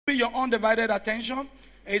your undivided attention.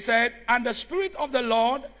 He said, and the Spirit of the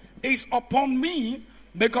Lord is upon me,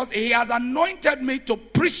 because he has anointed me to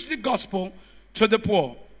preach the gospel to the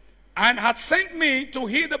poor, and hath sent me to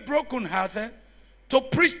heal the brokenhearted, to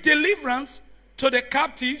preach deliverance to the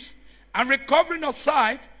captives, and recovering of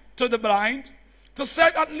sight to the blind, to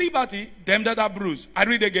set at liberty them that are bruised. I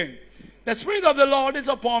read again. The Spirit of the Lord is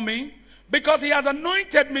upon me, because he has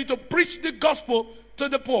anointed me to preach the gospel to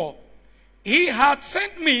the poor. He hath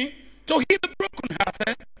sent me to heal the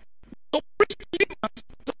brokenhearted, to preach deliverance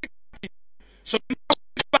to the captives. So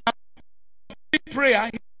in prayer,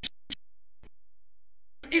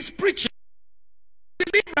 is preaching.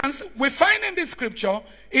 Deliverance we find in this scripture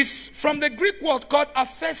is from the Greek word called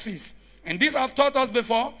aphesis. And this I've taught us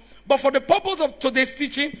before, but for the purpose of today's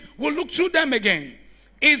teaching, we'll look through them again.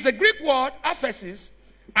 It's the Greek word aphesis,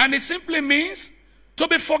 and it simply means to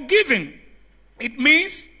be forgiven. It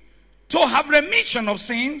means to have remission of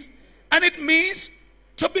sins, and it means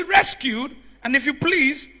to be rescued, and if you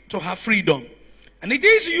please, to have freedom. And it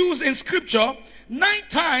is used in scripture 9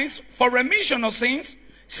 times for remission of sins,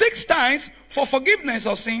 6 times for forgiveness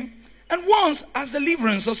of sin, and once as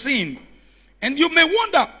deliverance of sin. And you may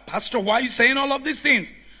wonder, Pastor, why are you saying all of these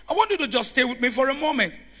things? I want you to just stay with me for a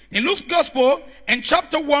moment. In Luke's Gospel, in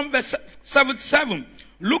chapter 1, verse 77,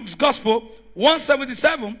 Luke's Gospel,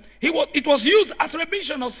 177, it was used as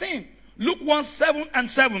remission of sin. Luke 1, 7 and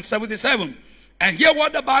 7, 77. And hear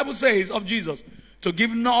what the Bible says of Jesus. To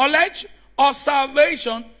give knowledge of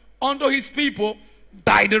salvation unto his people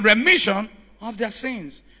by the remission of their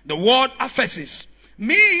sins. The word aphesis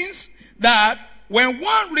means that when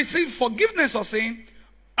one receives forgiveness of sin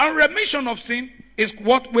and remission of sin is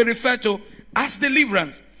what we refer to as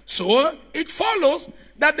deliverance. So it follows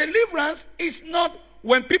that deliverance is not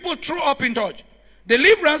when people throw up in church.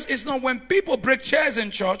 Deliverance is not when people break chairs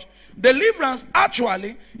in church. Deliverance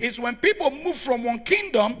actually is when people move from one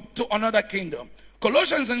kingdom to another kingdom.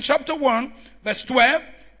 Colossians in chapter 1, verse 12,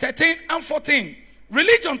 13, and 14.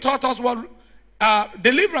 Religion taught us what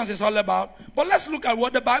deliverance is all about. But let's look at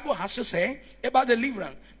what the Bible has to say about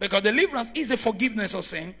deliverance. Because deliverance is a forgiveness of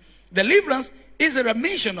sin. Deliverance is a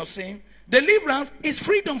remission of sin. Deliverance is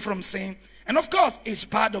freedom from sin. And of course, it's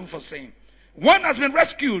pardon for sin. One has been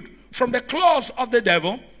rescued from the claws of the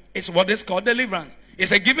devil. It's what is called deliverance.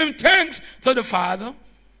 It's a giving thanks to the Father,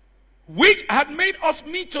 which had made us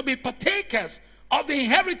meet to be partakers of the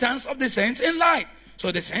inheritance of the saints in light.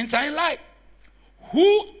 So the saints are in light.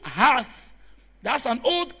 Who hath, that's an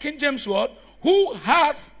old King James word, who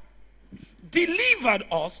hath delivered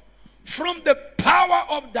us from the power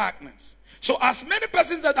of darkness. So as many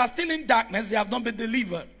persons that are still in darkness, they have not been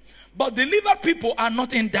delivered. But delivered people are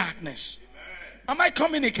not in darkness. Am I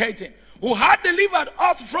communicating? Who had delivered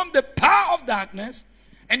us from the power of darkness,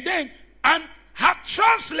 and had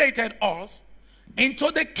translated us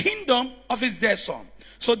into the kingdom of his dear son.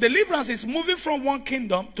 So deliverance is moving from one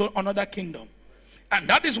kingdom to another kingdom. And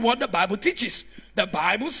that is what the Bible teaches. The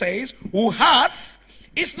Bible says, who hath,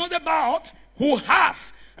 it's not about who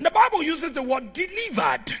hath. And the Bible uses the word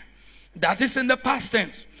delivered. That is in the past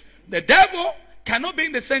tense. The devil cannot be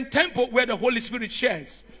in the same temple where the Holy Spirit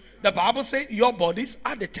shares. The Bible says your bodies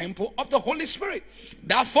are the temple of the Holy Spirit.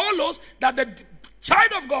 That follows that the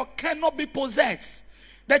child of God cannot be possessed.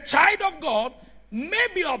 The child of God may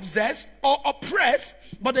be obsessed or oppressed,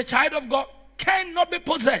 but the child of God cannot be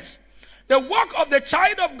possessed. The work of the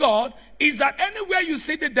child of God is that anywhere you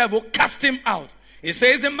see the devil, cast him out. It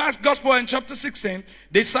says in Mark's Gospel in chapter 16,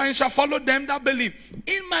 the sign shall follow them that believe.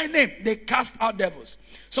 In my name, they cast out devils.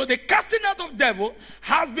 So the casting out of devil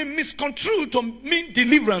has been misconstrued to mean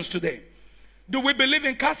deliverance today. Do we believe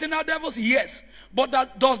in casting out devils? Yes.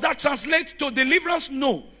 But does that translate to deliverance?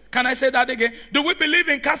 No. Can I say that again? Do we believe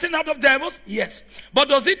in casting out of devils? Yes. But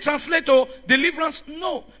does it translate to deliverance?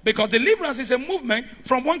 No. Because deliverance is a movement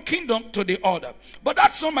from one kingdom to the other. But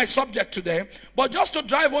that's not my subject today. But just to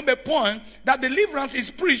drive home a point that deliverance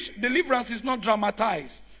is preached, deliverance is not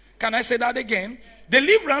dramatized. Can I say that again?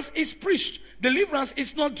 Deliverance is preached. Deliverance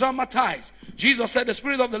is not dramatized. Jesus said the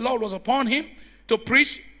Spirit of the Lord was upon him to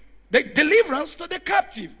preach the deliverance to the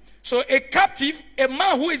captive. So a captive, a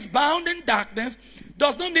man who is bound in darkness,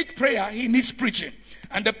 does not need prayer, he needs preaching.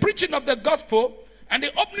 And the preaching of the gospel and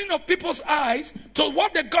the opening of people's eyes to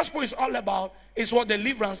what the gospel is all about is what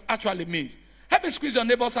deliverance actually means. Help me squeeze your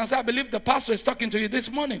neighbors and say, I believe the pastor is talking to you this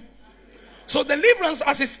morning. So deliverance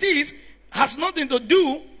as it is has nothing to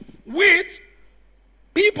do with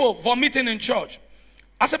people vomiting in church.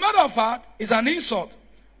 As a matter of fact, it's an insult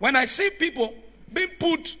when I see people being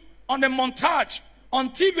put on a montage on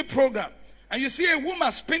TV program and you see a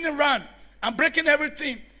woman spinning around and breaking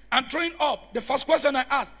everything, and throwing up, the first question I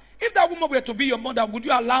ask, if that woman were to be your mother, would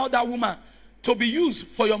you allow that woman to be used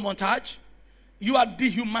for your montage? You are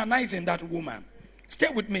dehumanizing that woman. Stay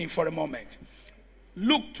with me for a moment.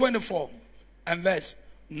 Luke 24 and verse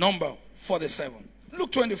number 47.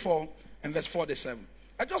 Luke 24 and verse 47.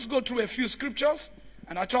 I just go through a few scriptures,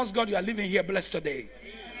 and I trust God you are living here blessed today.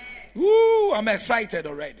 Woo, I'm excited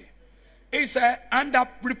already. It said, and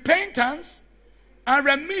that repentance and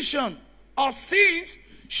remission of sins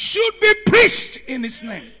should be preached in his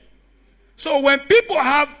name. So when people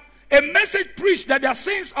have a message preached that their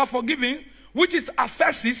sins are forgiven, which is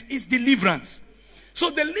aphesis, is deliverance. So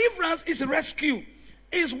deliverance is rescue.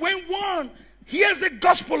 Is when one hears the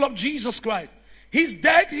gospel of Jesus Christ. His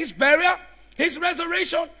death, his burial, his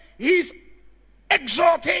resurrection, his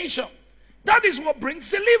exaltation. That is what brings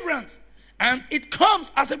deliverance. And it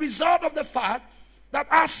comes as a result of the fact that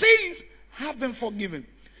our sins have been forgiven.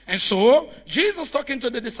 And so, Jesus talking to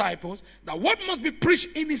the disciples that what must be preached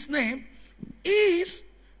in his name is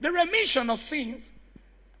the remission of sins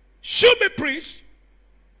should be preached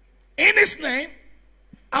in his name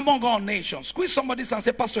among all nations. Squeeze somebody and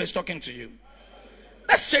say, Pastor is talking to you.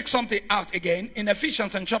 Let's check something out again in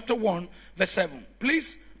Ephesians and chapter 1 verse 7.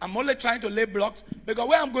 Please, I'm only trying to lay blocks because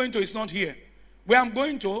where I'm going to is not here. Where I'm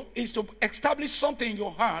going to is to establish something in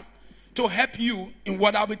your heart to help you in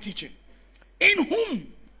what I'll be teaching. In whom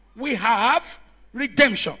we have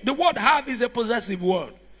redemption. The word have is a possessive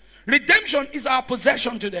word. Redemption is our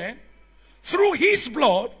possession today. Through his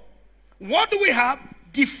blood, what do we have?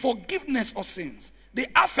 The forgiveness of sins. The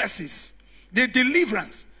aphesis. The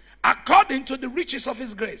deliverance. According to the riches of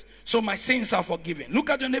his grace. So my sins are forgiven. Look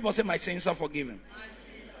at your neighbor, say my sins are forgiven.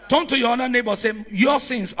 Turn to your other neighbor, say your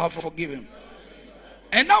sins are forgiven.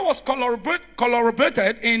 And that was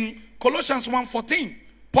corroborated in Colossians 1:14.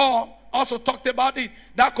 Paul also talked about it.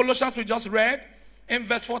 That Colossians we just read. In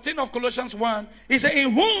verse 14 of Colossians 1. He said,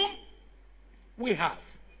 in whom we have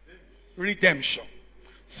redemption.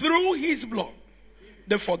 Through his blood.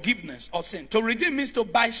 The forgiveness of sin. To redeem means to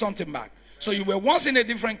buy something back. So you were once in a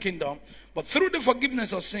different kingdom. But through the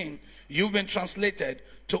forgiveness of sin, you've been translated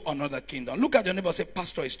to another kingdom. Look at your neighbor and say,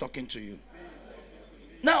 Pastor is talking to you.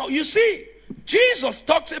 Now, you see, Jesus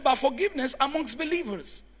talks about forgiveness amongst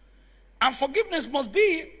believers. And forgiveness must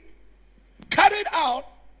be carried out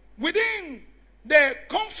within the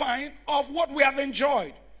confine of what we have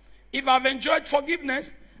enjoyed. If I've enjoyed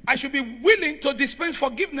forgiveness, I should be willing to dispense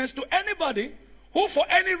forgiveness to anybody who for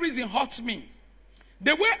any reason hurts me.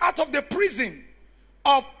 The way out of the prison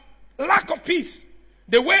of lack of peace,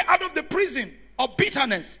 the way out of the prison of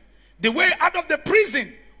bitterness, the way out of the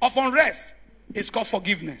prison of unrest is called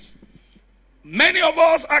forgiveness. Many of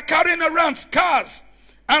us are carrying around scars,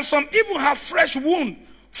 and some even have fresh wounds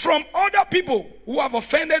from other people who have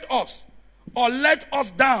offended us or let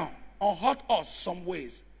us down or hurt us some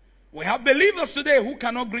ways. We have believers today who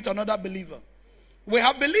cannot greet another believer. We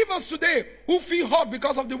have believers today who feel hurt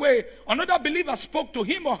because of the way another believer spoke to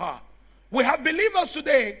him or her. We have believers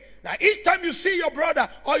today that each time you see your brother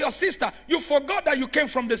or your sister, you forgot that you came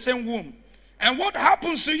from the same womb. And what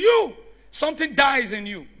happens to you? Something dies in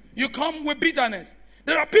you. You come with bitterness.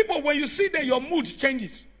 There are people, when you see them, your mood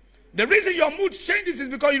changes. The reason your mood changes is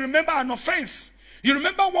because you remember an offense. You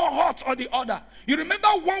remember one hurt or the other. You remember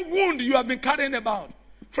one wound you have been carrying about.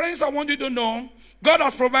 Friends, I want you to know, God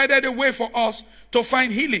has provided a way for us to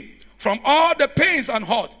find healing from all the pains and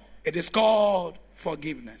hurt. It is called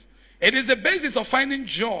forgiveness. It is the basis of finding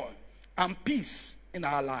joy and peace in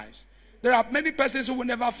our lives. There are many persons who will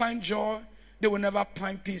never find joy. They will never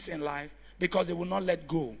find peace in life because they will not let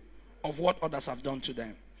go of what others have done to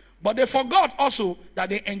them. But they forgot also that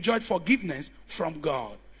they enjoyed forgiveness from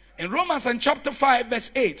God. In Romans and chapter 5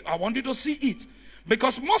 verse 8, I want you to see it.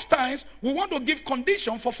 Because most times we want to give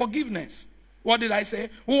condition for forgiveness. What did I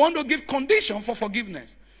say? We want to give condition for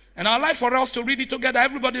forgiveness. And I'd like for us to read it together.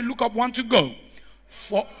 Everybody look up, one to go.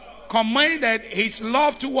 For commanded his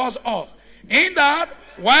love towards us. In that,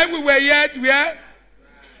 while we were yet,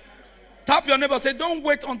 tap your neighbor, say, don't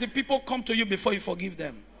wait until people come to you before you forgive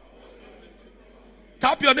them.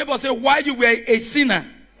 Tap your neighbor, say, while you were a sinner,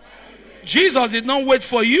 Jesus did not wait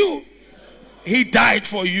for you. He died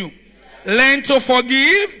for you. Learn to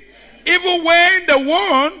forgive, even when the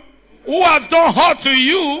one who has done hurt to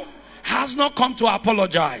you has not come to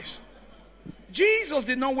apologize. Jesus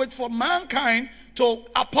did not wait for mankind to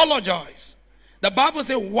apologize. The Bible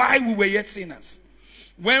says, while we were yet sinners,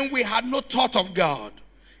 when we had no thought of God,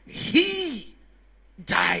 he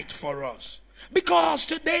died for us. Because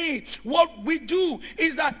today, what we do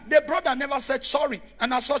is that the brother never said sorry,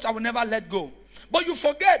 and as such, I will never let go. But you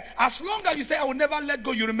forget, as long as you say, I will never let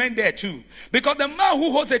go, you remain there too. Because the man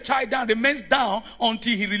who holds a child down remains down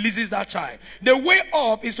until he releases that child. The way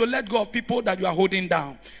up is to let go of people that you are holding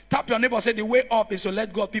down. Tap your neighbor, say, the way up is to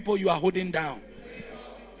let go of people you are holding down.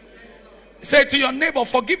 Say to your neighbor,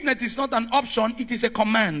 forgiveness is not an option, it is a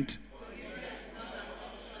command.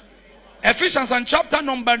 Ephesians and chapter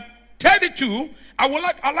number 32,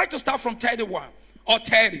 I'd like to start from 31 or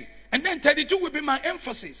 30. And then 32 will be my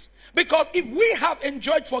emphasis. Because if we have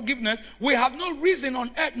enjoyed forgiveness, we have no reason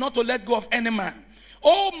on earth not to let go of any man.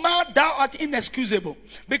 Oh man, thou art inexcusable.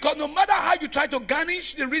 Because no matter how you try to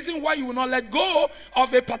garnish the reason why you will not let go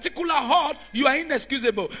of a particular heart, you are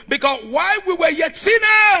inexcusable. Because while we were yet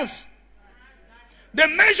sinners, the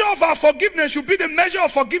measure of our forgiveness should be the measure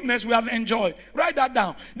of forgiveness we have enjoyed. Write that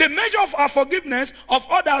down. The measure of our forgiveness of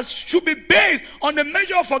others should be based on the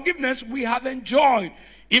measure of forgiveness we have enjoyed.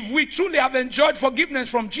 If we truly have enjoyed forgiveness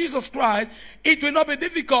from Jesus Christ, it will not be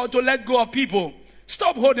difficult to let go of people.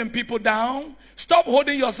 Stop holding people down. Stop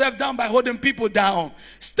holding yourself down by holding people down.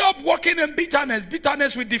 Stop walking in bitterness.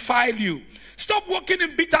 Bitterness will defile you. Stop walking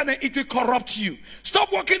in bitterness, it will corrupt you.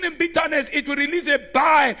 Stop walking in bitterness, it will release a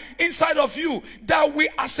bile inside of you that will,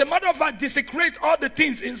 as a matter of fact, desecrate all the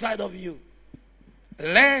things inside of you.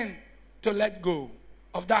 Learn to let go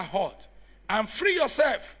of that heart and free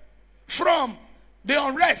yourself from the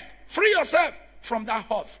unrest. Free yourself from that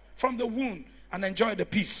hurt, from the wound, and enjoy the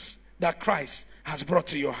peace that Christ has brought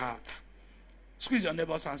to your heart. Squeeze your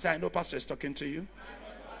neighbors and say, I know Pastor is talking to you.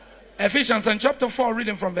 Ephesians and chapter 4,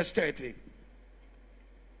 reading from verse 30.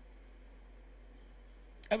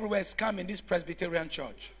 Everywhere is calm in this Presbyterian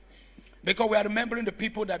church. Because we are remembering the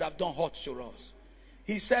people that have done hurt to us.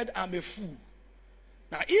 He said, I'm a fool.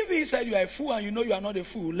 Now, if he said you are a fool and you know you are not a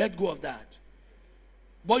fool, let go of that.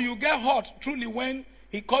 But you get hurt truly when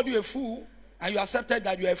he called you a fool and you accepted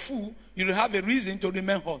that you are a fool, you will have a reason to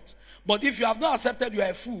remain hurt. But if you have not accepted you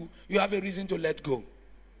are a fool, you have a reason to let go.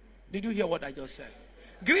 Did you hear what I just said?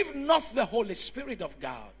 Grieve not the Holy Spirit of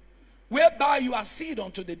God, whereby you are sealed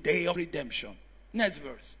unto the day of redemption. Next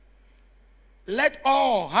verse. Let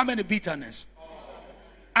all, how many bitterness?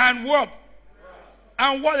 And what?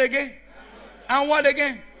 And what again? And what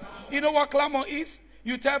again? You know what clamor is?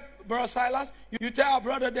 You tell Brother Silas, you tell our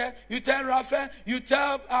brother there, you tell Raphael, you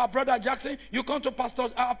tell our brother Jackson, you come to Pastor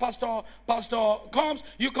Combs,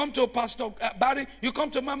 you come to Pastor Barry, you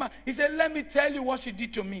come to Mama. He said, let me tell you what she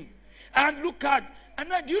did to me. And look at, and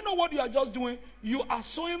now do you know what you are just doing? You are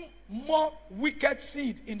sowing more wicked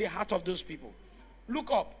seed in the heart of those people. Look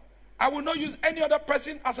up. I will not use any other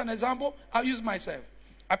person as an example. I'll use myself.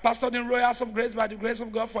 I pastored in Royal House of Grace by the grace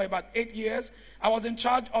of God for about 8 years. I was in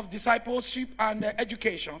charge of discipleship and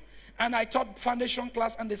education. And I taught foundation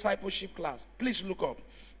class and discipleship class. Please look up.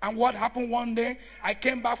 And what happened one day, I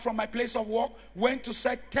came back from my place of work, went to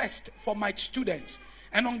set tests for my students.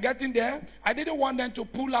 And on getting there, I didn't want them to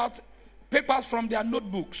pull out papers from their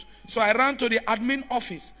notebooks. So I ran to the admin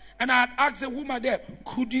office. And I had asked the woman there,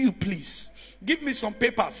 could you please give me some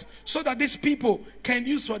papers so that these people can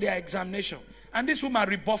use for their examination? And this woman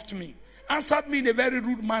rebuffed me, answered me in a very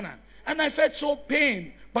rude manner. And I felt so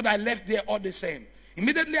pain, but I left there all the same.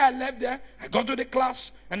 Immediately I left there, I got to the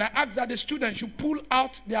class, and I asked that the students should pull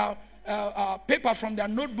out their paper from their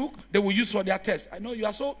notebook they will use for their test. I know you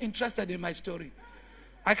are so interested in my story.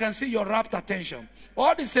 I can see your rapt attention.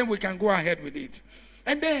 All the same, we can go ahead with it.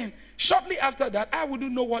 And then, shortly after that, I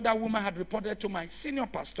wouldn't know what that woman had reported to my senior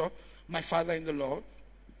pastor, my father in the Lord.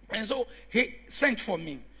 And so, he sent for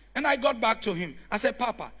me. And I got back to him. I said,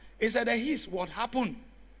 Papa, he said, Ehis, what happened?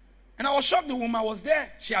 And I was shocked the woman was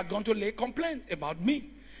there. She had gone to lay complaint about me.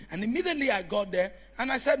 And immediately I got there,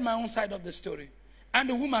 and I said my own side of the story. And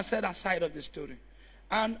the woman said her side of the story.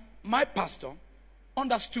 And my pastor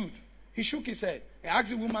understood. He shook his head. He asked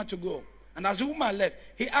the woman to go. And as the woman left,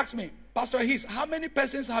 he asked me, Pastor Ehis, how many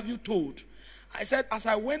persons have you told? I said, as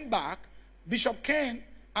I went back, Bishop Ken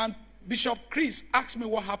and Bishop Chris asked me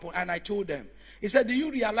what happened, and I told them. He said, do you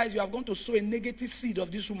realize you have gone to sow a negative seed of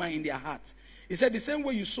this woman in their heart? He said, the same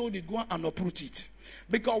way you sowed it, go and uproot it.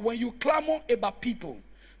 Because when you clamor about people,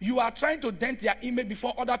 you are trying to dent their image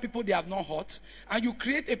before other people they have not hurt. And you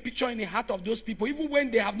create a picture in the heart of those people. Even when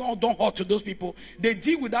they have not done hurt to those people, they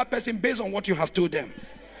deal with that person based on what you have told them.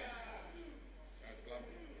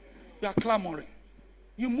 You are clamoring.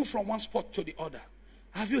 You move from one spot to the other.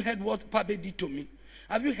 Have you heard what Pabe did to me?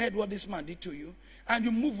 Have you heard what this man did to you? And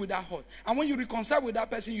you move with that heart. And when you reconcile with that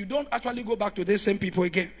person, you don't actually go back to the same people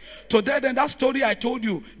again. Today, then that story I told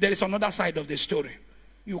you, there is another side of the story.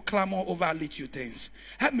 You clamor over little things.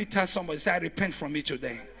 Help me tell somebody, say, I repent from it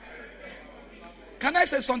today. Can I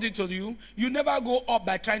say something to you? You never go up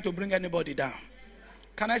by trying to bring anybody down.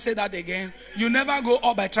 Can I say that again? You never go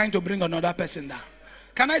up by trying to bring another person down.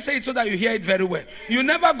 Can I say it so that you hear it very well? You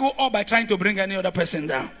never go up by trying to bring any other person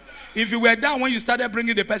down. If you were down when you started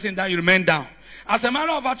bringing the person down, you remain down. As a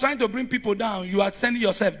matter of fact, trying to bring people down, you are sending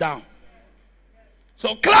yourself down.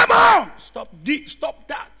 So clamor! Stop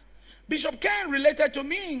that. Bishop Ken related to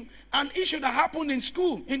me an issue that happened in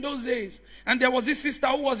school in those days. And there was this sister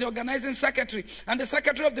who was the organizing secretary. And the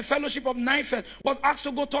secretary of the Fellowship of Ninefeld was asked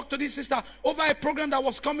to go talk to this sister over a program that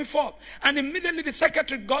was coming forth. And immediately the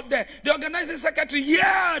secretary got there. The organizing secretary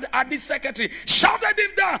yelled at this secretary, shouted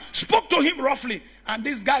him down, spoke to him roughly. And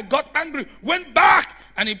this guy got angry, went back,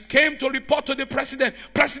 and he came to report to the president.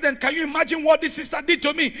 President, can you imagine what this sister did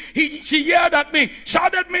to me? She yelled at me,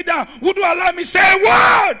 shouted me down, would you allow me to say a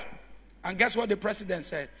word? And guess what the president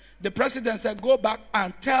said? The president said, go back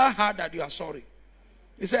and tell her that you are sorry.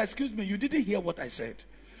 He said, excuse me, you didn't hear what I said.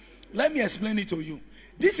 Let me explain it to you.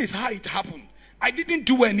 This is how it happened. I didn't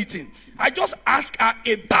do anything. I just asked her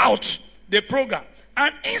about the program.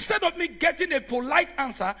 And instead of me getting a polite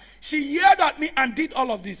answer, she yelled at me and did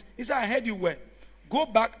all of this. He said, I heard you well. Go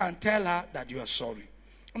back and tell her that you are sorry.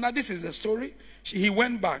 Now this is the story. He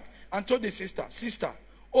went back and told the sister, sister,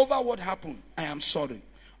 over what happened, I am sorry.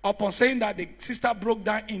 Upon saying that, the sister broke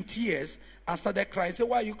down in tears and started crying. He said,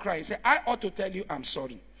 why are you crying? He said, I ought to tell you I'm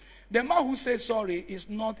sorry. The man who says sorry is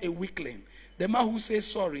not a weakling. The man who says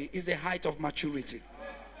sorry is a height of maturity.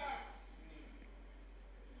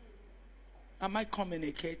 Am I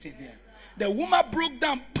communicating here? The woman broke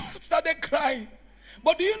down, started crying.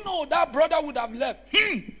 But do you know that brother would have left?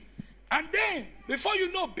 And then, before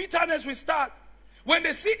you know, bitterness will start. When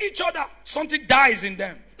they see each other, something dies in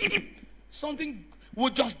them. Something will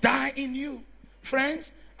just die in you.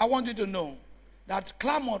 Friends, I want you to know that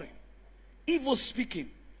clamoring, evil speaking,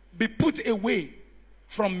 be put away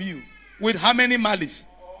from you. With how many malice?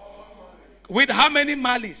 With how many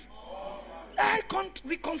malice? I can't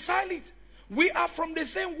reconcile it. We are from the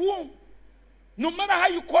same womb. No matter how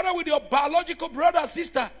you quarrel with your biological brother or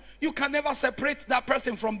sister, you can never separate that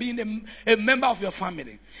person from being a member of your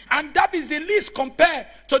family. And that is the least compared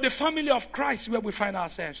to the family of Christ where we find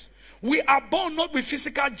ourselves. We are born not with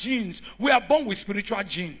physical genes. We are born with spiritual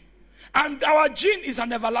gene. And our gene is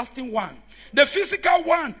an everlasting one. The physical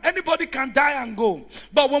one, anybody can die and go.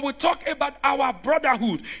 But when we talk about our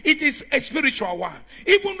brotherhood, it is a spiritual one.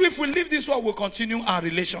 Even if we leave this world, we'll continue our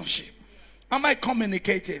relationship. Am I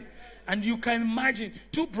communicating? And you can imagine,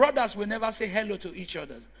 two brothers will never say hello to each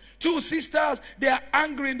other. Two sisters, they are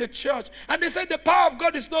angry in the church. And they say the power of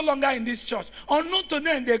God is no longer in this church. Unknown to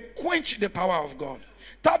them, they quench the power of God.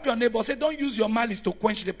 Tap your neighbor, say, don't use your malice to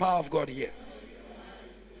quench the power of God here.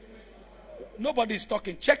 Nobody is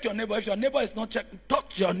talking. Check your neighbor. If your neighbor is not checking, talk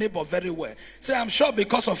to your neighbor very well. Say, I'm sure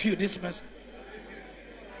because of you, this mess.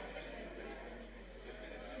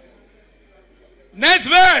 Next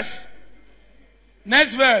verse.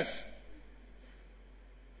 Next verse.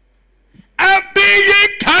 And be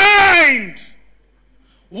ye kind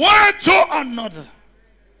one to another,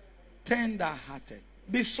 tender-hearted.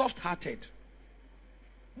 Be soft-hearted.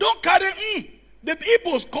 Don't carry, the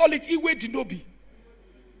Igbos call it Iwe Dinobi.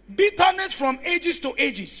 Bitterness from ages to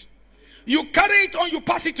ages. You carry it on, you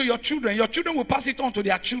pass it to your children. Your children will pass it on to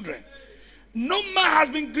their children. No man has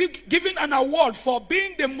been given an award for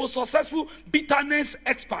being the most successful bitterness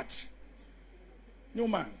expert. No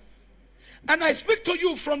man. And I speak to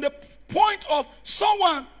you from the point of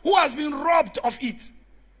someone who has been robbed of it.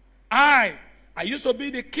 I used to be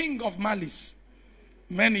the king of malice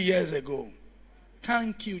many years ago.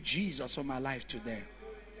 Thank you, Jesus, for my life today.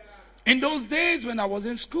 In those days when I was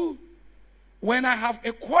in school, when I have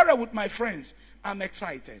a quarrel with my friends, I'm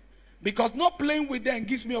excited. Because not playing with them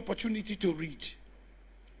gives me opportunity to read.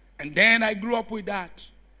 And then I grew up with that.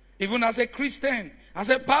 Even as a Christian,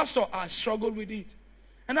 as a pastor, I struggled with it.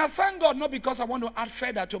 And I thank God, not because I want to add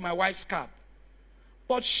feather to my wife's cap,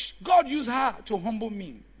 but God used her to humble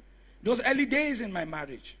me. Those early days in my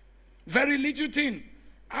marriage, very little thing,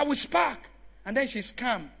 I would spark, and then she's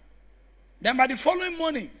calm. Then by the following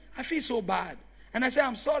morning, I feel so bad. And I say,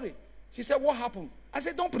 I'm sorry. She said, what happened? I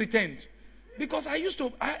said, don't pretend. Because I used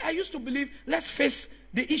to believe, let's face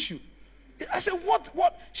the issue. I said, what?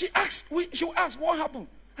 She will ask, what happened?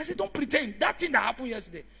 I said, don't pretend. That thing that happened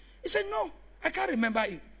yesterday. He said, no, I can't remember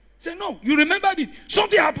it. I said, no, you remembered it.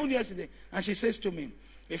 Something happened yesterday. And she says to me,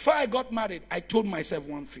 before I got married, I told myself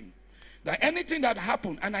one thing. That anything that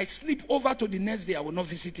happened and I sleep over to the next day, I will not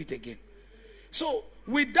visit it again. So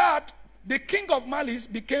with that, the king of malice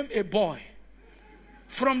became a boy.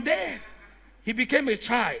 From there, he became a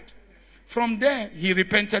child. From there, he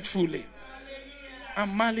repented fully.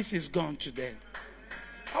 And malice is gone today.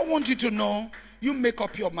 I want you to know You make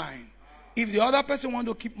up your mind. If the other person wants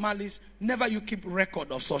to keep malice, never you keep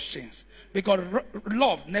record of such things. Because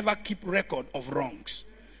love never keep record of wrongs.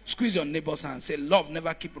 Squeeze your neighbor's hand. Say, love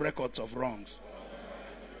never keep records of wrongs.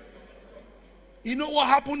 You know what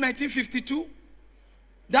happened in 1952?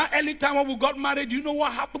 That early time when we got married, do you know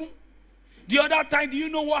what happened? The other time, do you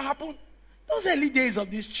know what happened? Those early days of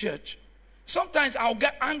this church. Sometimes I'll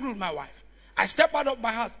get angry with my wife. I step out of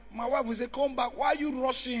my house. My wife will say, come back. Why are you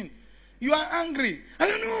rushing? You are angry. I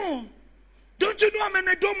don't know. Don't you know I'm an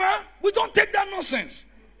Edoma? We don't take that nonsense.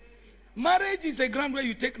 Marriage is a ground where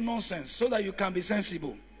you take nonsense so that you can be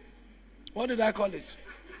sensible. What did I call it?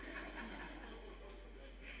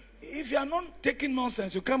 If you are not taking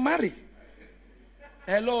nonsense, you can't marry.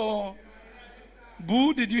 Hello?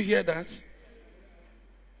 Boo, did you hear that?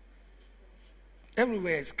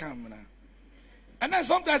 Everywhere is calm now. And then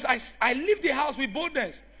sometimes I leave the house with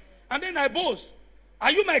boldness. And then I boast.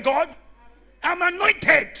 Are you my God? I'm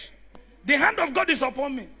anointed. The hand of God is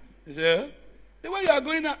upon me. He said, yeah. The way you are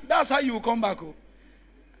going, that's how you will come back. Oh.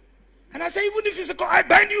 And I say, even if it's a call, I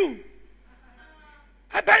bind you.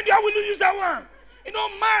 I bind you. I will use that one. You know,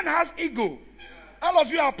 man has ego. All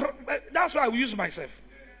of you are, that's why I will use myself.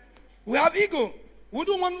 We have ego. We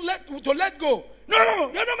don't want to let go.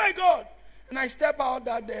 No, you're not my God. And I step out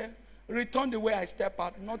that day, return the way I step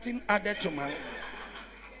out. Nothing added to my life.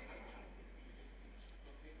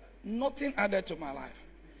 Nothing added to my life.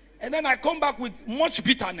 And then I come back with much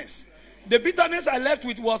bitterness. The bitterness I left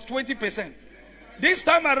with was 20%. This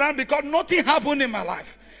time around, because nothing happened in my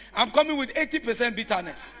life, I'm coming with 80%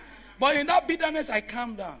 bitterness. But in that bitterness, I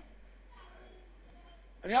calm down.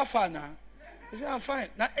 And you're fine now. He said, I'm fine.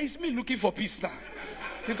 Now, it's me looking for peace now.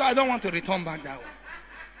 Because I don't want to return back that way.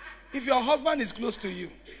 If your husband is close to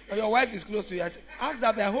you, or your wife is close to you, I say, ask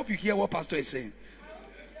that, I hope you hear what Pastor is saying.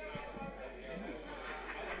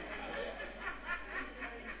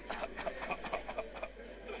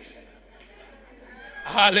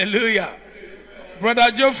 Hallelujah.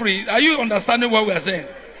 Brother Geoffrey, are you understanding what we are saying?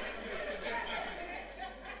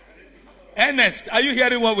 Ernest, are you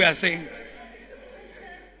hearing what we are saying?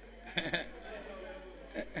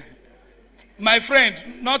 My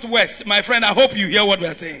friend, not West, my friend, I hope you hear what we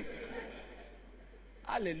are saying.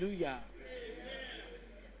 Hallelujah.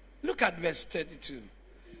 Look at verse 32.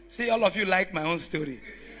 See, all of you like my own story.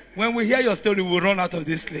 When we hear your story, we'll run out of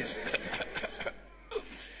this place.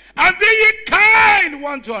 And be ye kind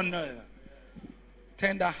one to another.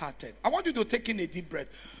 Tender-hearted. I want you to take in a deep breath.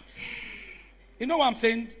 You know what I'm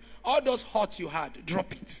saying? All those hurts you had,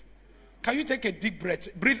 drop it. Can you take a deep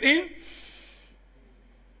breath? Breathe in.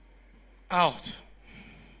 Out.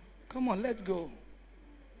 Come on, let's go.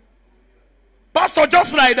 Pastor,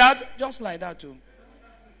 just like that. Just like that too.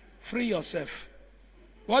 Free yourself.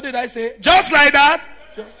 What did I say? Just like that.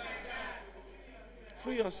 Just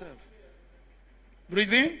free yourself.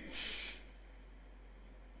 Breathe in.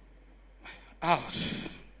 Out.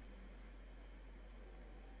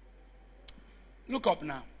 Look up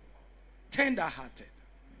now. Tender-hearted.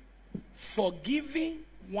 Forgiving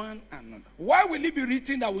one another. Why will it be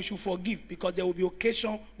written that we should forgive? Because there will be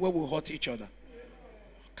occasion where we hurt each other.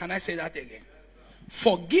 Can I say that again?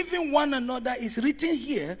 Forgiving one another is written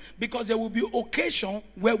here because there will be occasion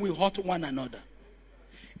where we hurt one another.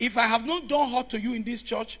 If I have not done hurt to you in this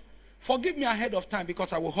church, forgive me ahead of time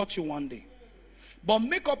because I will hurt you one day. But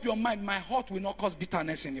make up your mind, my heart will not cause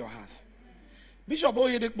bitterness in your heart. Bishop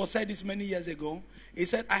Oyedepo said this many years ago. He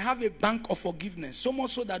said, I have a bank of forgiveness. So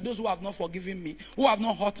much so that those who have not forgiven me, who have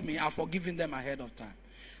not hurt me, are forgiving them ahead of time.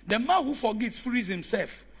 The man who forgives frees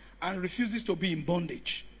himself and refuses to be in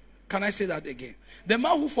bondage. Can I say that again? The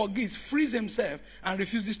man who forgives frees himself and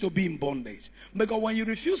refuses to be in bondage. Because when you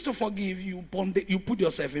refuse to forgive, you put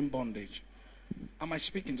yourself in bondage. Am I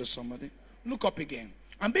speaking to somebody? Look up again.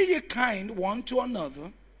 And be ye kind one to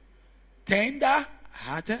another,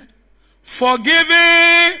 tender-hearted,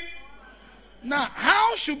 forgiving. Now,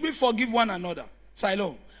 how should we forgive one another?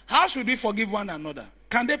 Silo, how should we forgive one another?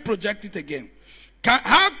 Can they project it again?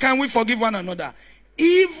 How can we forgive one another?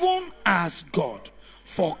 Even as God,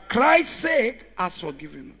 for Christ's sake, has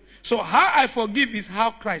forgiven. So how I forgive is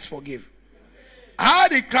how Christ forgave. How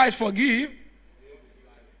did Christ forgive?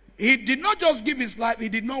 He did not just give his life. He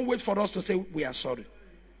did not wait for us to say we are sorry.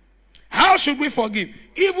 How should we forgive?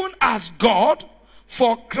 Even as God,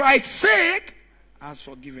 for Christ's sake, has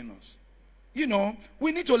forgiven us. You know,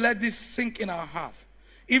 we need to let this sink in our heart.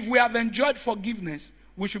 If we have enjoyed forgiveness,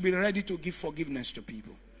 we should be ready to give forgiveness to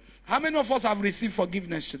people. How many of us have received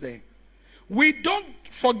forgiveness today? We don't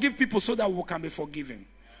forgive people so that we can be forgiven.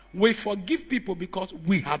 We forgive people because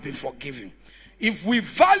we have been forgiven. If we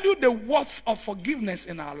value the worth of forgiveness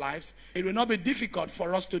in our lives, it will not be difficult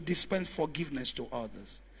for us to dispense forgiveness to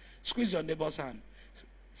others. Squeeze your neighbor's hand.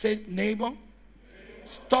 Say, neighbor,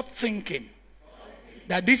 stop thinking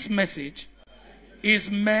that this message is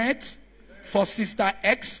meant for Sister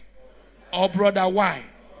X or Brother Y.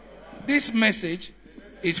 This message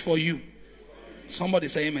is for you. Somebody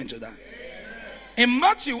say amen to that. In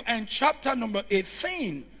Matthew and chapter number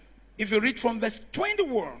 18, if you read from verse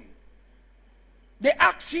 21, they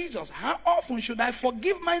asked Jesus, how often should I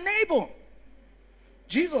forgive my neighbor?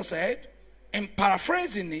 Jesus said, in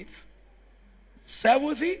paraphrasing it,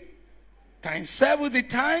 70 times 70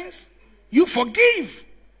 times you forgive.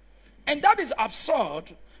 And that is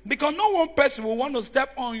absurd, because no one person will want to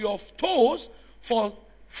step on your toes for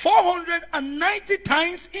 490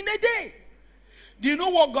 times in a day. Do you know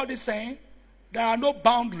what God is saying? There are no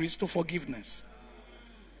boundaries to forgiveness.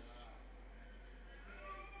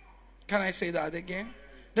 Can I say that again?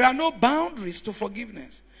 There are no boundaries to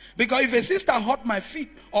forgiveness. Because if a sister hurt my feet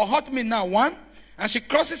or hurt me now, 1, and she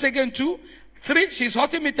crosses again 2, 3, she's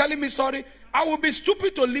hurting me, telling me sorry, I will be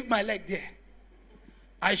stupid to leave my leg there.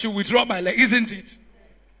 I should withdraw my leg, isn't it?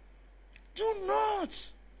 Do not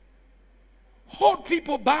hold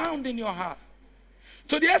people bound in your heart.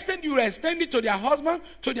 To the extent you extend it to their husband,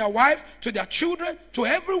 to their wife, to their children, to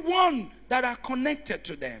everyone that are connected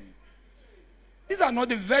to them. These are not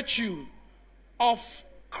the virtue of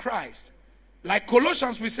Christ. Like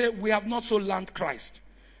Colossians, we say, we have not so learned Christ.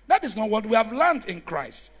 That is not what we have learned in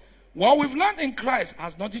Christ. What we've learned in Christ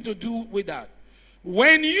has nothing to do with that.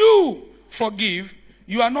 When you forgive,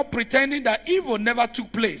 you are not pretending that evil never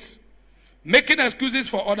took place, making excuses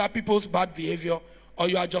for other people's bad behavior, or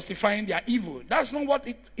you are justifying their evil. That's not what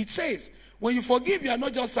it says. When you forgive, you are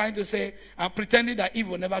not just trying to say, I'm pretending that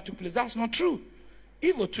evil never took place. That's not true.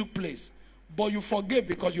 Evil took place. But you forgive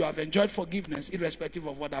because you have enjoyed forgiveness irrespective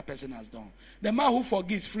of what that person has done. The man who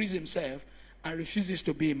forgives frees himself and refuses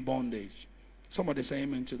to be in bondage. Somebody say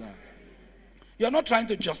amen to that. You are not trying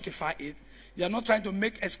to justify it. You are not trying to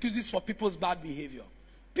make excuses for people's bad behavior.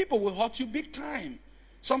 People will hurt you big time.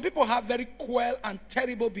 Some people have very cruel and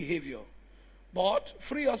terrible behavior. But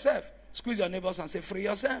free yourself. Squeeze your neighbors and say, free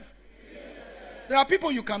yourself. Free yourself. There are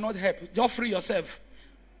people you cannot help. Just free yourself.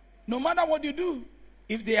 No matter what you do.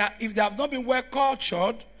 If they have not been well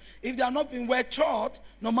cultured, if they have not been well taught,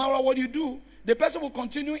 no matter what you do, the person will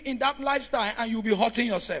continue in that lifestyle and you'll be hurting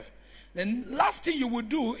yourself. The last thing you will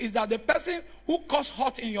do is that the person who caused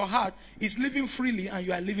hurt in your heart is living freely and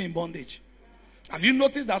you are living in bondage. Have you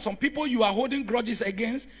noticed that some people you are holding grudges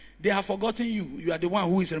against, they have forgotten you. You are the one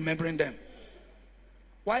who is remembering them.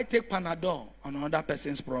 Why take Panadol on another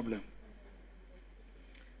person's problem?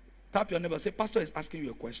 Tap your neighbor. Say, Pastor is asking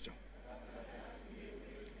you a question.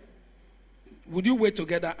 Would you wait to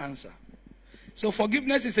get that answer? So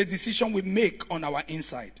forgiveness is a decision we make on our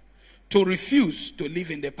inside to refuse to live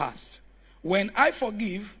in the past. When I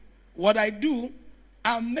forgive, what I do,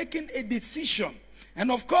 I'm making a decision.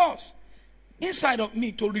 And of course, inside of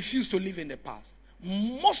me to refuse to live in the past.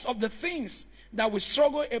 Most of the things that we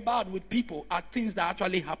struggle about with people are things that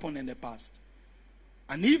actually happened in the past.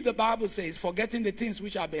 And if the Bible says, forgetting the things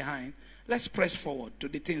which are behind, let's press forward to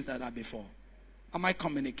the things that are before. Am I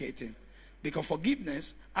communicating? Because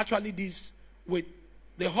forgiveness actually deals with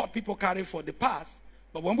the hurt people carry for the past.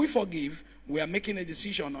 But when we forgive, we are making a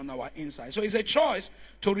decision on our inside. So it's a choice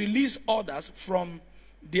to release others from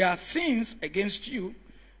their sins against you,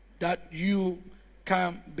 that you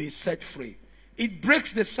can be set free. It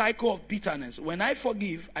breaks the cycle of bitterness. When I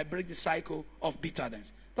forgive, I break the cycle of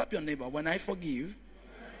bitterness. Tap your neighbor. When I forgive,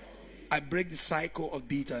 I break the cycle of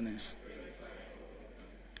bitterness.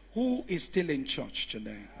 Who is still in church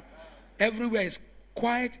today? Everywhere is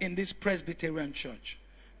quiet in this Presbyterian church.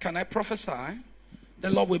 Can I prophesy?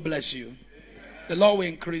 The Lord will bless you. The Lord will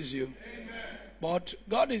increase you. But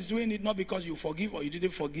God is doing it not because you forgive or you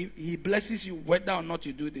didn't forgive. He blesses you whether or not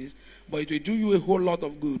you do this. But it will do you a whole lot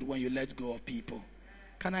of good when you let go of people.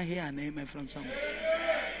 Can I hear an amen from someone?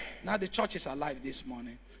 Now the church is alive this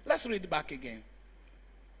morning. Let's read back again.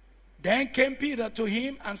 Then came Peter to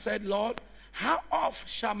him and said, Lord, how oft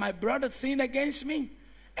shall my brother sin against me?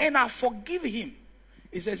 And I forgive him.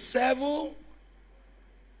 He says 7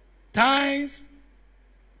 times.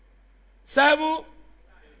 7.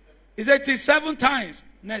 He said it is 7 times.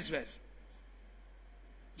 Next verse.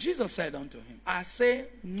 Jesus said unto him, I say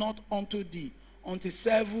not unto thee, until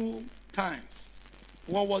 7 times.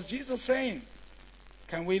 What was Jesus saying?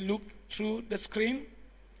 Can we look through the screen?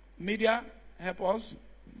 Media, help us.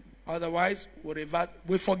 Otherwise,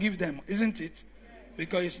 we forgive them, isn't it?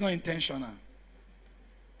 Because it's not intentional.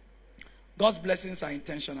 God's blessings are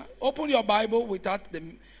intentional. Open your Bible without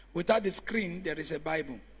the screen. There is a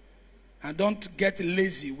Bible. And don't get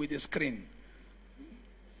lazy with the screen.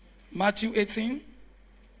 Matthew 18.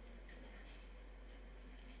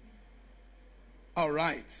 All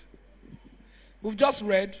right. We've just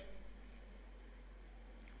read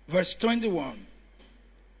verse 21.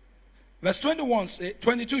 Verse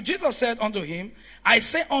 22, Jesus said unto him, I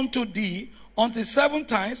say unto thee, until 7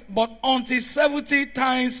 times, but until 70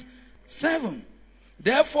 times 7.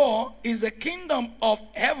 Therefore is the kingdom of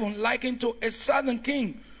heaven likened to a certain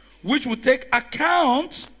king, which would take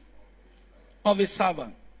account of his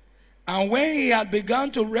servant. And when he had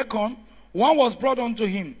begun to reckon, one was brought unto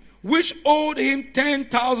him, which owed him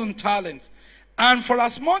 10,000 talents. And for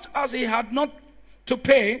as much as he had not to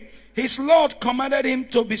pay, his Lord commanded him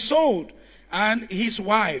to be sold, and his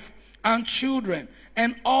wife, and children,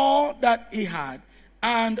 and all that he had,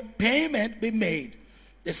 and payment be made.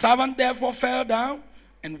 The servant therefore fell down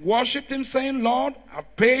and worshipped him, saying, Lord,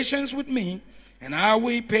 have patience with me, and I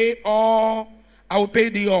will pay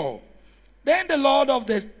thee all. Then the Lord of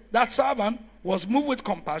that servant was moved with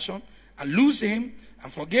compassion, and loosed him,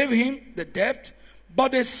 and forgave him the debt.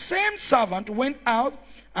 But the same servant went out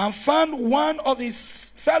and found one of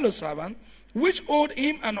his fellow servants, which owed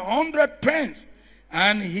him 100 pence.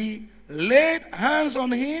 And he laid hands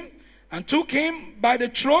on him and took him by the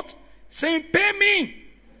throat, saying, Pay me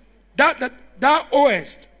that thou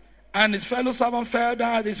owest. And his fellow servant fell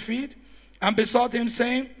down at his feet and besought him,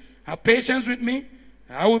 saying, Have patience with me,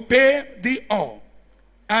 and I will pay thee all.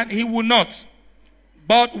 And he would not,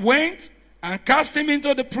 but went and cast him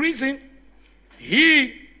into the prison, till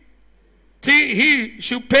he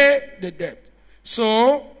should pay the debt.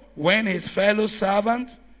 So when his fellow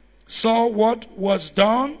servants saw what was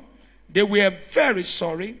done, they were very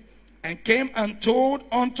sorry, and came and told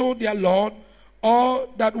unto their Lord all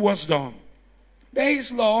that was done. Then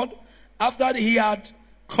his Lord, after he had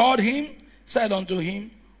called him, said unto him,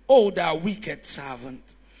 O thou wicked servant,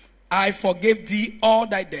 I forgave thee all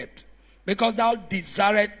thy debt, because thou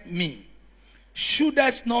desiredst me.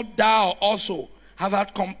 Shouldest not thou also have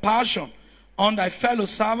had compassion on thy fellow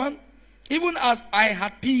servant, even as I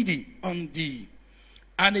had pity on thee?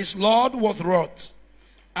 And his Lord was wroth,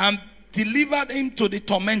 and delivered him to the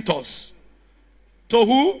tormentors. To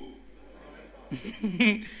who?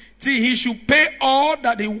 Till he should pay all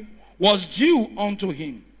that he was due unto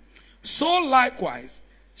him. So likewise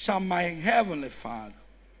shall my heavenly Father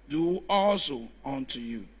do also unto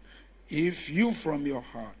you, if you from your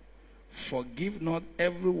heart forgive not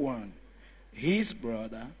everyone his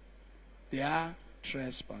brother their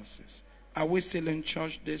trespasses. Are we still in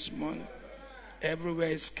church this morning? Everywhere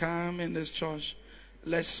is calm in this church.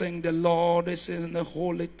 Let's sing the Lord is in the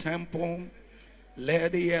holy temple.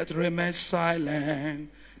 Let the earth remain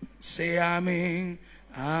silent. Say Amen.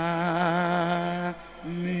 Amen.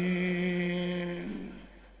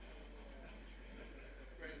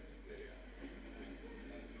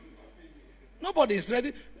 Nobody is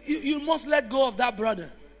ready. You must let go of that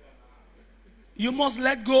brother. You must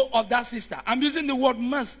let go of that sister. I'm using the word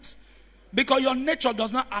must, because your nature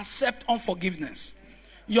does not accept unforgiveness.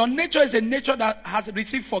 Your nature is a nature that has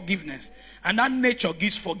received forgiveness, and that nature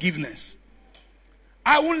gives forgiveness.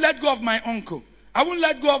 I won't let go of my uncle. I won't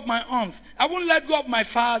let go of my aunt. I won't let go of my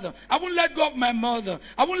father. I won't let go of my mother.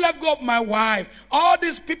 I won't let go of my wife. All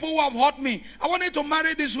these people who have hurt me. I wanted to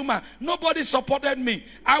marry this woman. Nobody supported me.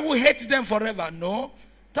 I will hate them forever. No.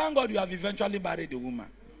 Thank God you have eventually married the woman.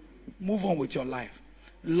 Move on with your life.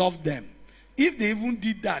 Love them. If they even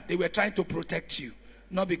did that, they were trying to protect you,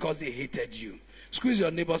 not because they hated you. Squeeze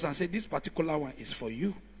your neighbors and say, this particular one is for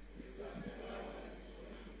you.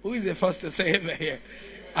 Who is the first to say amen here?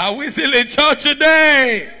 Are we still in church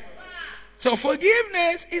today? So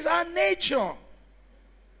forgiveness is our nature.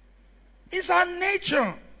 It's our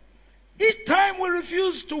nature. Each time we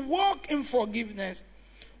refuse to walk in forgiveness,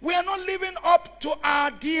 we are not living up to our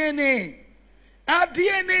DNA. Our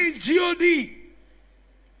DNA is God.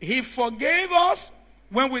 He forgave us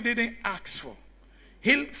when we didn't ask for.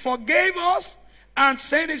 He forgave us and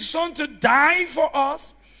sent his son to die for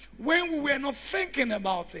us when we were not thinking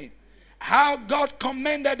about it. How God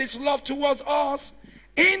commended his love towards us,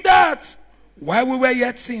 in that while we were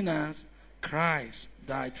yet sinners, Christ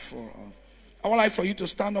died for us. I would like for you to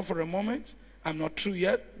stand up for a moment. I'm not through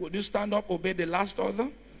yet. Would you stand up, obey the last order?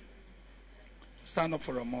 Stand up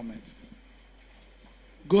for a moment.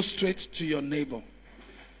 Go straight to your neighbor.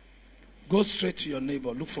 Go straight to your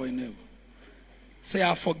neighbor. Look for a neighbor. Say,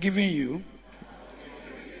 I've forgiven you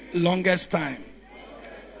longest time.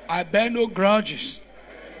 I bear no grudges.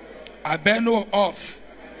 I bear no oath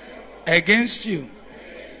against you.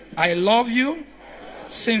 I love you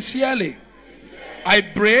sincerely. I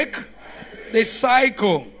break the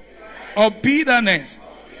cycle of bitterness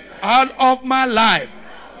out of my life.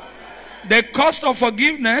 The cost of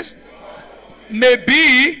forgiveness may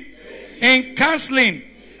be in canceling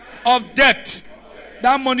of debt.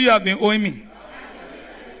 That money you have been owing me.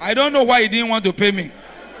 I don't know why you didn't want to pay me.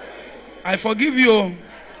 I forgive you.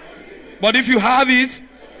 But if you have it,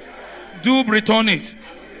 do return it.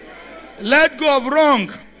 Let go of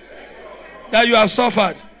wrong that you have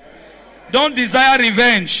suffered. Don't desire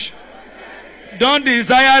revenge. Don't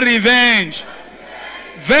desire revenge.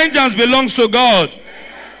 Vengeance belongs to God.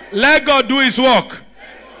 Let God do his work.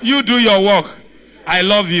 You do your work. I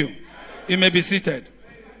love you. You may be seated.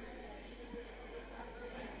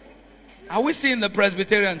 Are we still in the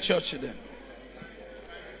Presbyterian church today?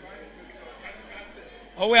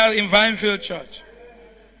 Or we are in Vinefield Church?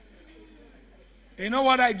 You know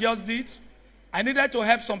what I just did? I needed to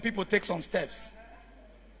help some people take some steps.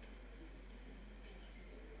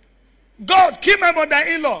 God, kill my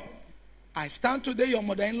mother-in-law. I stand today, your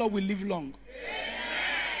mother-in-law will live long.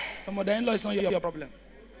 Your mother-in-law is not your problem.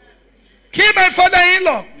 Kill my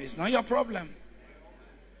father-in-law. It's not your problem.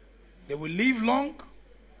 They will live long.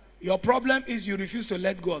 Your problem is you refuse to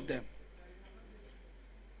let go of them.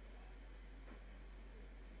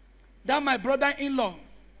 That my brother-in-law,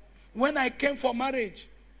 when I came for marriage,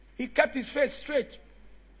 he kept his face straight.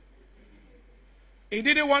 He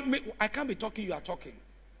didn't want me. I can't be talking, you are talking.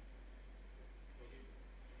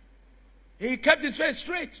 He kept his face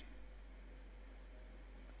straight.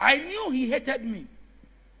 I knew he hated me.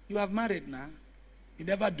 You have married now. You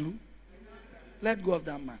never do. Let go of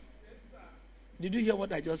that man. Did you hear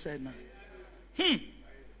what I just said now?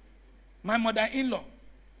 My mother-in-law.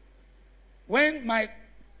 When my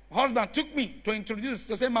husband took me to introduce,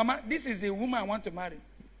 to say, Mama, this is the woman I want to marry.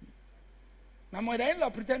 My mother-in-law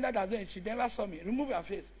pretended as though she never saw me. Remove her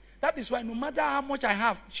face. That is why no matter how much I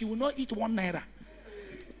have, she will not eat 1 naira.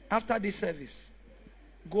 After this service,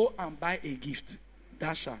 go and buy a gift.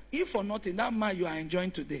 Dasha. If for nothing, that man you are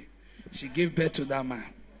enjoying today, she gave birth to that man.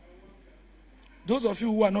 Those of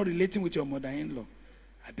you who are not relating with your mother-in-law,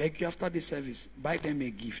 I beg you after this service, buy them a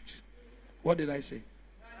gift. What did I say?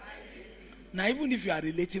 Now, even if you are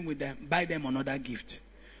relating with them, buy them another gift.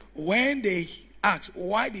 When they ask,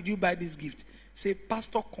 why did you buy this gift? Say,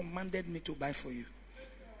 Pastor commanded me to buy for you.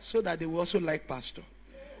 So that they will also like Pastor.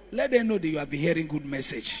 Let them know that you have been hearing good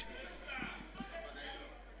message.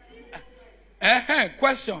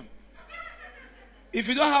 Question. If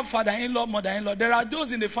you don't have father-in-law, mother-in-law, there are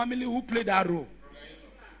those in the family who play that role.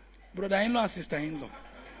 Brother-in-law and sister-in-law.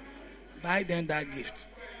 Buy them that gift.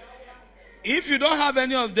 If you don't have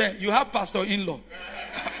any of them, you have pastor-in-law.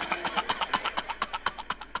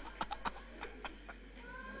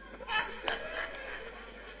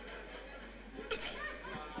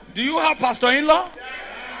 Do you have pastor-in-law?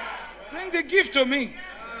 Bring the gift to me.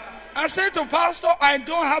 I said to pastor, I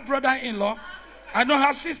don't have brother-in-law. I don't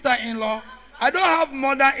have sister-in-law. I don't have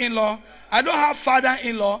mother-in-law. I don't have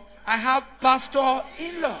father-in-law. I have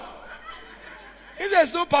pastor-in-law. If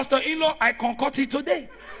there's no pastor-in-law, I concoct it today.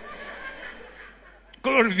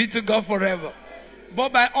 Glory be to God forever.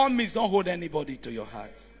 But by all means, don't hold anybody to your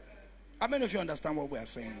heart. How many of you understand what we are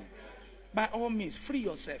saying? By all means, free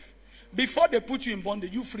yourself. Before they put you in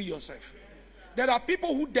bondage, you free yourself. There are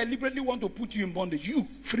people who deliberately want to put you in bondage. You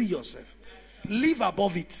free yourself. Live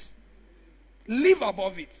above it. Live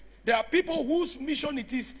above it. There are people whose mission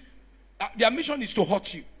it is, their mission is to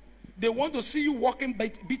hurt you. They want to see you walking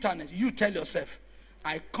bitterness. You tell yourself,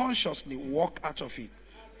 I consciously walk out of it.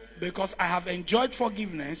 Because I have enjoyed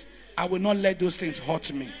forgiveness, I will not let those things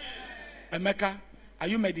hurt me. Emeka, are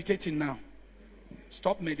you meditating now?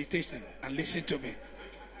 Stop meditating and listen to me.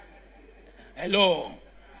 Hello.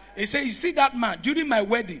 He said, you see that man, during my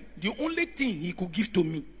wedding, the only thing he could give to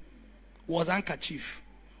me was handkerchief.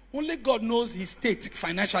 Only God knows his state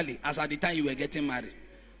financially as at the time you were getting married.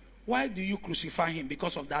 Why do you crucify him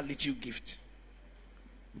because of that little gift?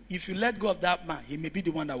 If you let go of that man, he may be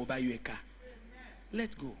the one that will buy you a car.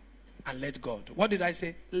 Let go and let God. What did I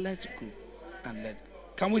say? Let go and let go.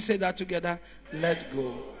 Can we say that together? Let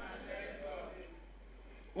go.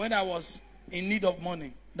 When I was in need of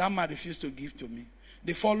money, that man refused to give to me.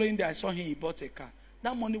 The following day, I saw him, he bought a car.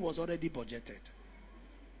 That money was already budgeted.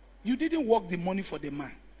 You didn't work the money for the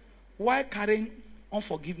man. Why carrying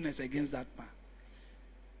unforgiveness against that man?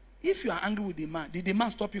 If you are angry with the man, did the man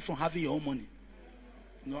stop you from having your own money?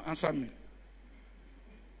 No, answer me.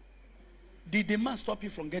 Did the man stop you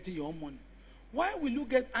from getting your own money? Why will you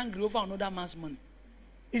get angry over another man's money?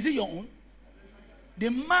 Is it your own? The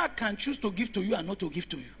man can choose to give to you and not to give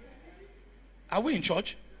to you. Are we in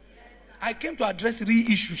church? I came to address real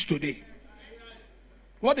issues today.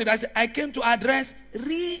 What did I say? I came to address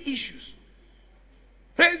real issues.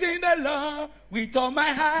 Praising the Lord with all my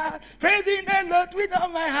heart. Praising the Lord with all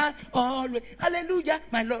my heart. Always. Hallelujah.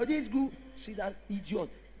 My Lord is good. See that idiot.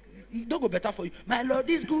 It don't go better for you. My Lord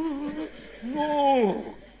is good.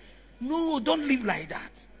 No. No, don't live like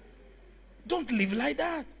that. Don't live like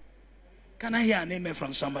that. Can I hear an amen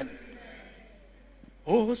from somebody?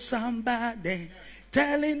 Oh, somebody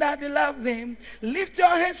telling that you love him. Lift your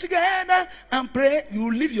hands together and pray.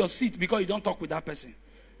 You leave your seat because you don't talk with that person.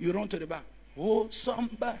 You run to the back. Oh,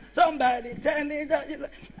 somebody telling that you love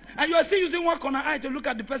him. And you are still using one corner eye to look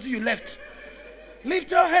at the person you left. Lift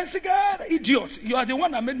your hands together. Idiot. You are the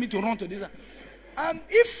one that made me to run to this. And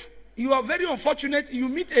if you are very unfortunate, you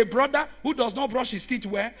meet a brother who does not brush his teeth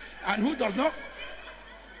well and who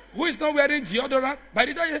is not wearing deodorant. By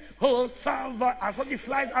the time you say, oh, somebody, and something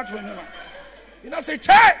flies out from him. You don't say,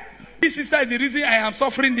 child, this sister is the reason I am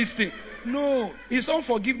suffering this thing. No, it's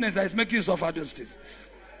unforgiveness that is making you suffer those things.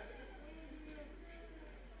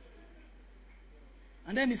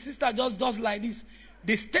 And then the sister just does like this.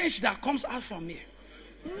 The stench that comes out from here.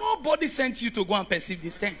 Nobody sent you to go and perceive the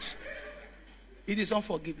stench. It is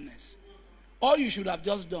unforgiveness. All you should have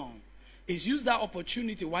just done is use that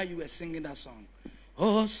opportunity while you were singing that song.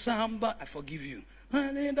 Oh, somebody, I forgive you.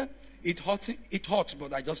 It hurts,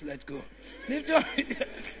 but I just let go.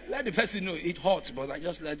 Let the person know it hurts, but I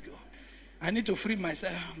just let go. I need to free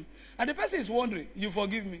myself. And the person is wondering, you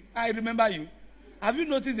forgive me? I remember you. Have you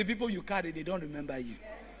noticed the people you carry, they don't remember you?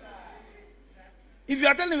 If you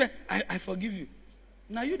are telling me, I forgive you.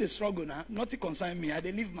 Now you the struggle now. Nothing concern me. I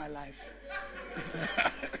dey live my life.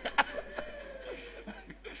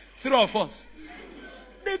 Three of us.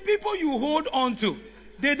 The people you hold on to,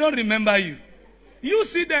 they don't remember you. You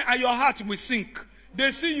see them and your heart will sink.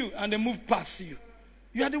 They see you and they move past you.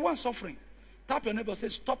 You are the one suffering. Tap your neighbor and say,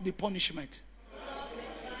 stop the punishment. Stop the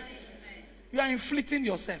punishment. You are inflicting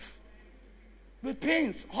yourself with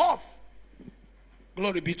pains, hurt.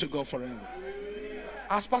 Glory be to God forever.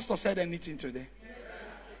 Has Pastor said anything today?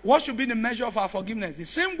 What should be the measure of our forgiveness? The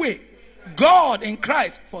same way God in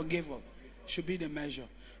Christ forgave us should be the measure.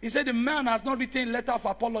 He said the man has not written a letter of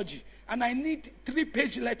apology. And I need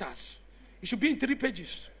 3-page letters. It should be in 3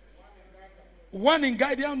 pages. One in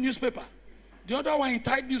Guardian newspaper. The other one in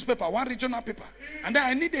Tide newspaper. One regional paper. And then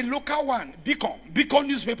I need a local one. Beacon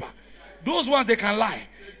newspaper. Those ones they can lie.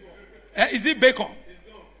 Is it Bacon?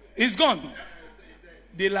 It's gone.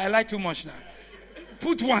 They lie too much now.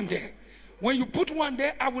 Put one there. When you put one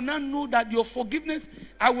there, I will now know that your forgiveness,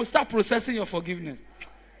 I will start processing your forgiveness.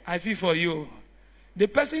 I feel for you. The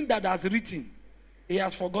person that has written, he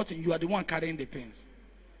has forgotten. You are the one carrying the pains.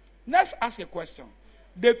 Let's ask a question.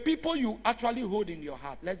 The people you actually hold in your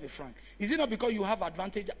heart, let's be frank. Is it not because you have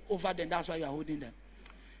advantage over them, that's why you are holding them?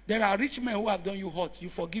 There are rich men who have done you hurt. You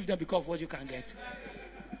forgive them because of what you can get.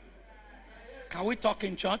 Can we talk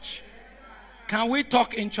in church? Can we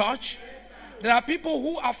talk in church? There are people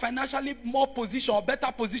who are financially more position or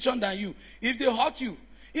better position than you. If they hurt you,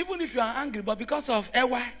 even if you are angry, but because of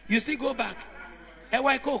EY, you still go back.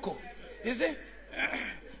 EY Coco. You see?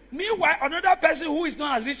 Meanwhile, another person who is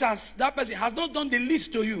not as rich as that person has not done the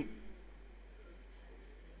least to you.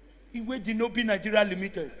 Iwe Dinobi Nigeria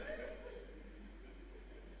Limited.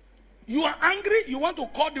 You are angry, you want to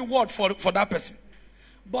call the word for that person.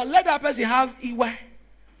 But let that person have Iwe.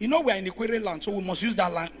 You know we are in the Query land, so we must use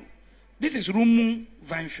that land. This is Rumu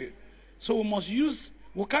Vinefield. So we must use,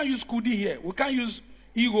 we can't use Kudi here. We can't use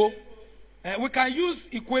Ego. We can use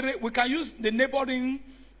Ikwere. We can use the neighboring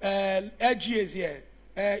LGAs here.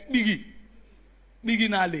 Biggie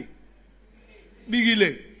Nale.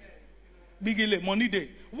 Bigile. Money Day.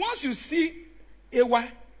 Once you see Ewa,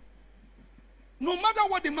 no matter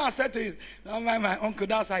what the man said to you, no, my uncle,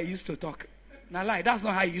 that's how he used to talk. Now lie, that's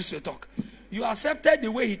not how he used to talk. You accepted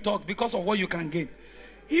the way he talked because of what you can gain.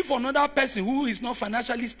 If another person who is not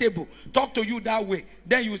financially stable talk to you that way,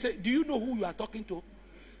 then you say, do you know who you are talking to?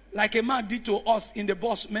 Like a man did to us in the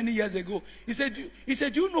bus many years ago. He said,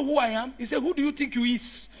 do you know who I am? He said, who do you think you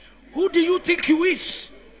is? Who do you think you is?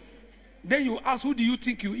 Then you ask, who do you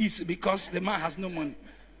think you is? Because the man has no money.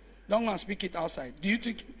 Don't want to speak it outside. Do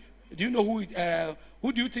you know who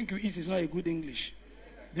do you think you is? It's not a good English.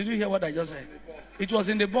 Did you hear what I just said? It was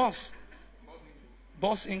in the bus.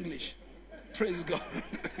 Boss English. Praise God.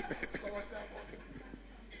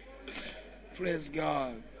 Praise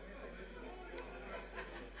God.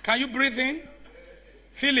 Can you breathe in?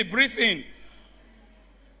 Feel it. Breathe in.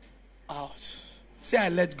 Out. Say, I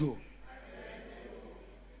let go.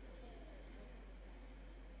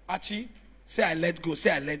 Archie, say, I let go. Say,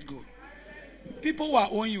 I let go. People who are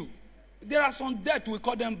owing you, There are some debt, we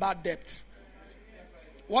call them bad debt.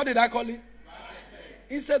 What did I call it?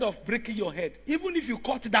 Instead of breaking your head, even if you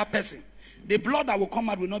caught that person, the blood that will come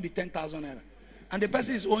out will not be 10,000 naira. And the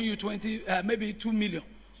person is owing you maybe 2 million.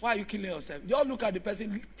 Why are you killing yourself? Just look at the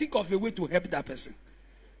person, think of a way to help that person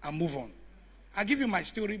and move on. I'll give you my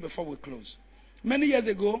story before we close. Many years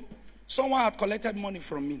ago, someone had collected money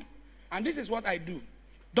from me. And this is what I do.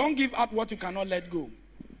 Don't give out what you cannot let go.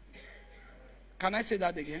 Can I say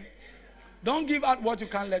that again? Don't give out what you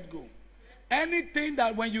can't let go. Anything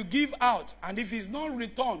that when you give out, and if it's not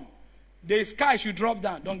returned, the sky should drop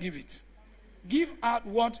down, don't give it. Give out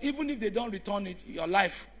what, even if they don't return it, your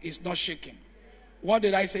life is not shaking. What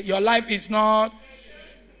did I say? Your life is not.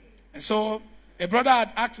 And so, a brother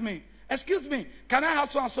had asked me, excuse me, can I have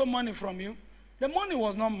so and so money from you? The money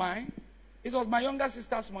was not mine. It was my younger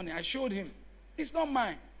sister's money. I showed him. It's not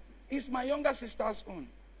mine. It's my younger sister's own.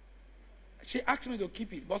 She asked me to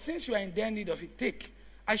keep it. But since you are in their need of it, take.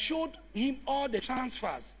 I showed him all the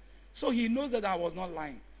transfers. So he knows that I was not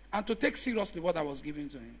lying. And to take seriously what I was giving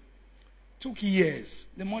to him. Took years.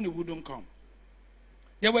 The money wouldn't come.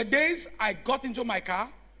 There were days I got into my car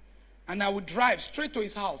and I would drive straight to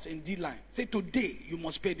his house in D-line. Say, today you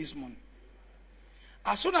must pay this money.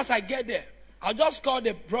 As soon as I get there, I'll just call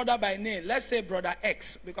the brother by name. Let's say Brother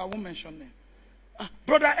X, because I won't mention name.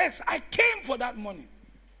 Brother X, I came for that money.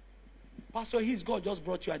 Pastor, his God just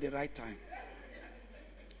brought you at the right time.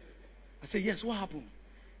 I said, yes, what happened?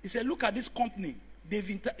 He said, look at this company.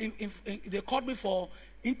 They called me for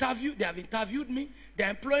interview. They have interviewed me. They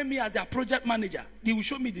are employing me as their project manager. They will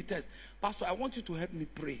show me the test. Pastor, I want you to help me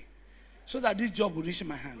pray so that this job will reach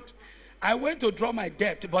my hand. I went to draw my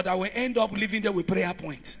debt, but I will end up living there with prayer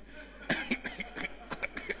points.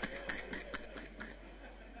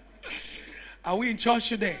 Are we in church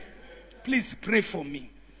today? Please pray for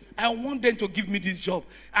me. I want them to give me this job.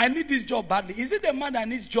 I need this job badly. Is it the man that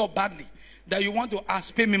needs job badly that you want to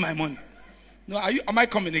ask, pay me my money? No, am I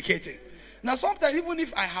communicating? Now sometimes even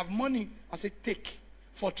if I have money, I say take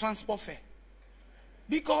for transport fare.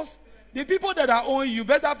 Because the people that are owing you,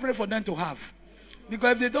 better pray for them to have.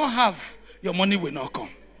 Because if they don't have, your money will not come.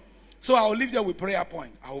 So I will leave there with prayer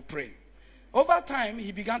point. I will pray. Over time,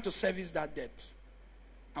 he began to service that debt.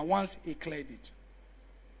 And once he cleared it.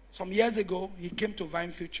 Some years ago, he came to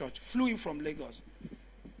Vinefield Church, flew in from Lagos.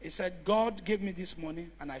 He said, God gave me this money,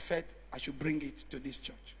 and I felt I should bring it to this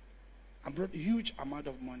church. I brought a huge amount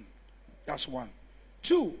of money. That's one.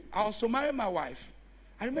 Two, I was to marry my wife.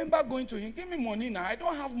 I remember going to him, give me money now. I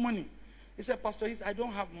don't have money. He said, Pastor, I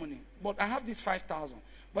don't have money, but I have this 5,000.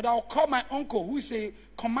 But I'll call my uncle, who is a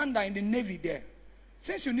commander in the Navy there.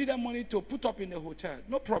 Since you needed money to put up in the hotel,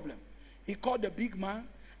 no problem. He called the big man,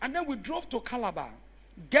 and then we drove to Calabar.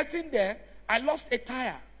 Getting there, I lost a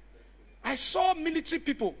tire. I saw military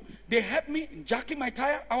people. They helped me in jacking my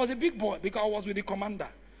tire. I was a big boy because I was with the commander.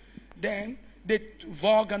 Then they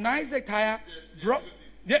organized the tire, brought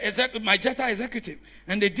my Jetta executive,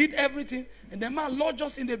 and they did everything. And the man lodged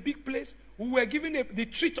us in the big place. We were given the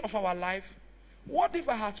treat of our life. What if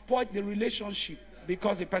I had spoiled the relationship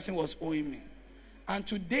because the person was owing me? And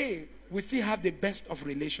today, we still have the best of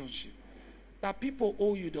relationship. That people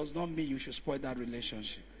owe you does not mean you should spoil that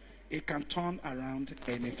relationship. It can turn around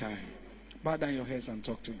anytime. Bow down your heads and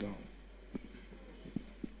talk to God.